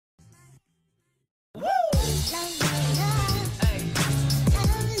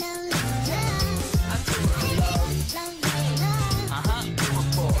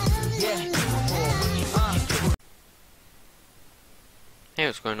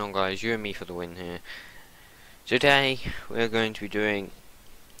going on, guys? You and me for the win here. Today we're going to be doing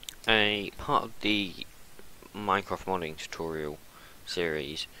a part of the Minecraft modding tutorial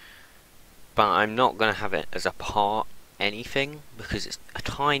series, but I'm not going to have it as a part anything because it's a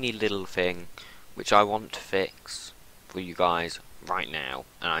tiny little thing which I want to fix for you guys right now,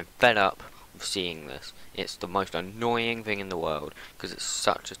 and I'm fed up of seeing this. It's the most annoying thing in the world because it's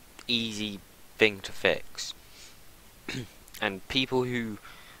such an easy thing to fix. And people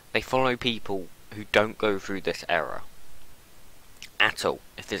they follow people who don't go through this error at all.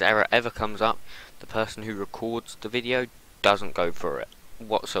 If this error ever comes up, the person who records the video doesn't go through it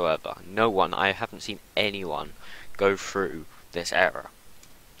whatsoever. No one, I haven't seen anyone go through this error.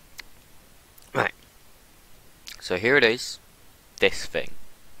 Right, so here it is, this thing,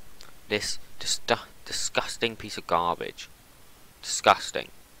 this disgusting piece of garbage. Disgusting.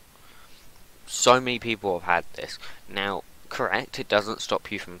 So many people have had this. Now, correct, it doesn't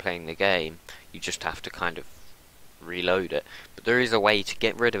stop you from playing the game, you just have to kind of reload it, but there is a way to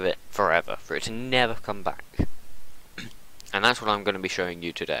get rid of it forever, for it to never come back. And that's what I'm going to be showing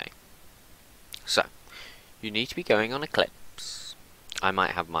you today. So, you need to be going on Eclipse. I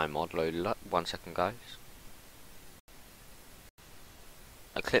might have my mod loaded up, 1 second guys.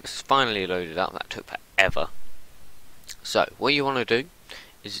 Eclipse is finally loaded up, that took forever. So, what you want to do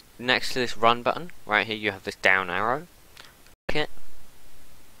is next to this run button, right here you have this down arrow. Click it.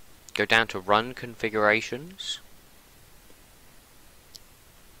 Go down to run configurations.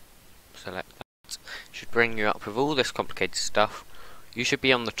 Select that. Should bring you up with all this complicated stuff. You should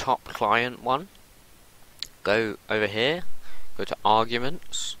be on the top client one. Go over here, go to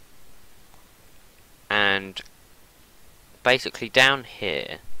arguments, and basically down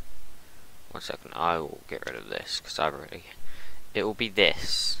here, 1 second, I will get rid of this because it will be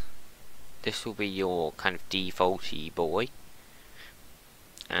this. This will be your kind of defaulty boy.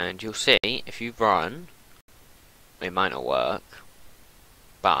 And you'll see, if you run, it might not work,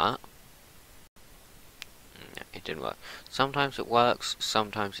 but no, it didn't work. Sometimes it works,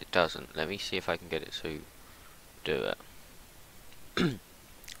 sometimes it doesn't. Let me see if I can get it to do it.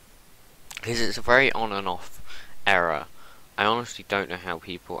 Because it's a very on and off error. I honestly don't know how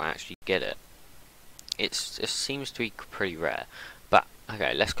people actually get it. It seems to be pretty rare. But,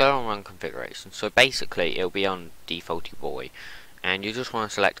 okay, let's go on run configuration. So basically, it'll be on defaulty boy. And you just want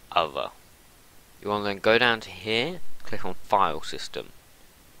to select other. You want to then go down to here, click on file system.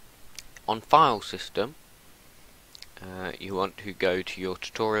 On file system, you want to go to your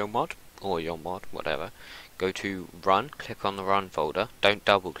tutorial mod, or your mod, whatever. Go to run, click on the run folder. Don't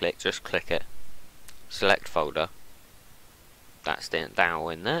double click, just click it. Select folder. That's that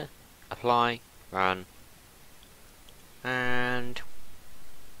one in there. Apply, run, and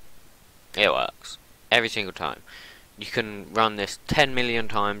it works every single time. You can run this 10 million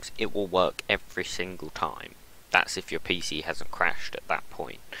times, it will work every single time. That's if your PC hasn't crashed at that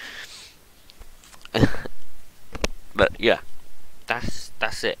point. But yeah,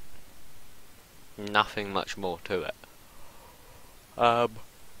 that's it. Nothing much more to it.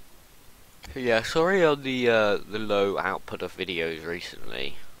 Yeah, sorry on the low output of videos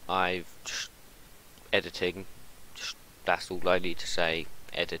recently. I've just editing. That's all I need to say.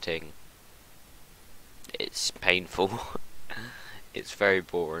 Editing. It's painful. It's a very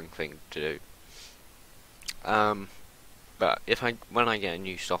boring thing to do. But when I get a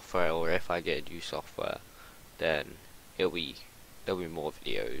new software, or if I get a new software, then there'll be more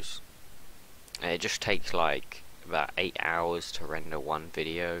videos. And it just takes like about 8 hours to render one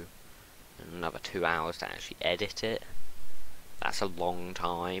video, and another 2 hours to actually edit it. That's a long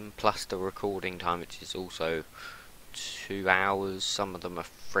time, plus the recording time, which is also 2 hours. Some of them are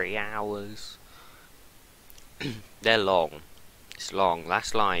 3 hours. They're long. It's long.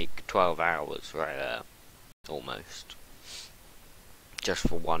 That's like 12 hours right there. Almost. Just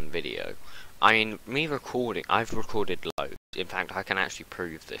for one video. I mean, I've recorded loads. In fact, I can actually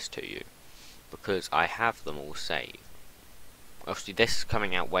prove this to you, because I have them all saved. Obviously, this is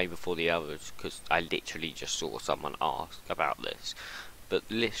coming out way before the others, because I literally just saw someone ask about this. But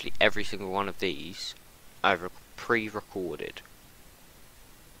literally every single one of these, I've pre-recorded.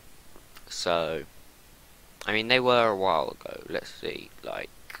 So, I mean, they were a while ago. Let's see, like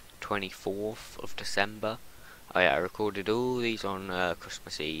 24th of December. Oh yeah, I recorded all these on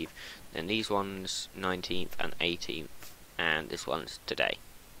Christmas Eve. Then these ones 19th and 18th, and this one's today.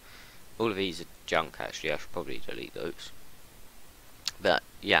 All of these are junk actually, I should probably delete those. But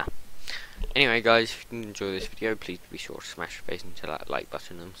yeah. Anyway guys, if you did enjoy this video, please be sure to smash your face into that like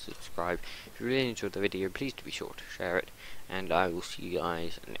button and subscribe. If you really enjoyed the video, please be sure to share it, and I will see you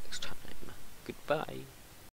guys next time. Goodbye.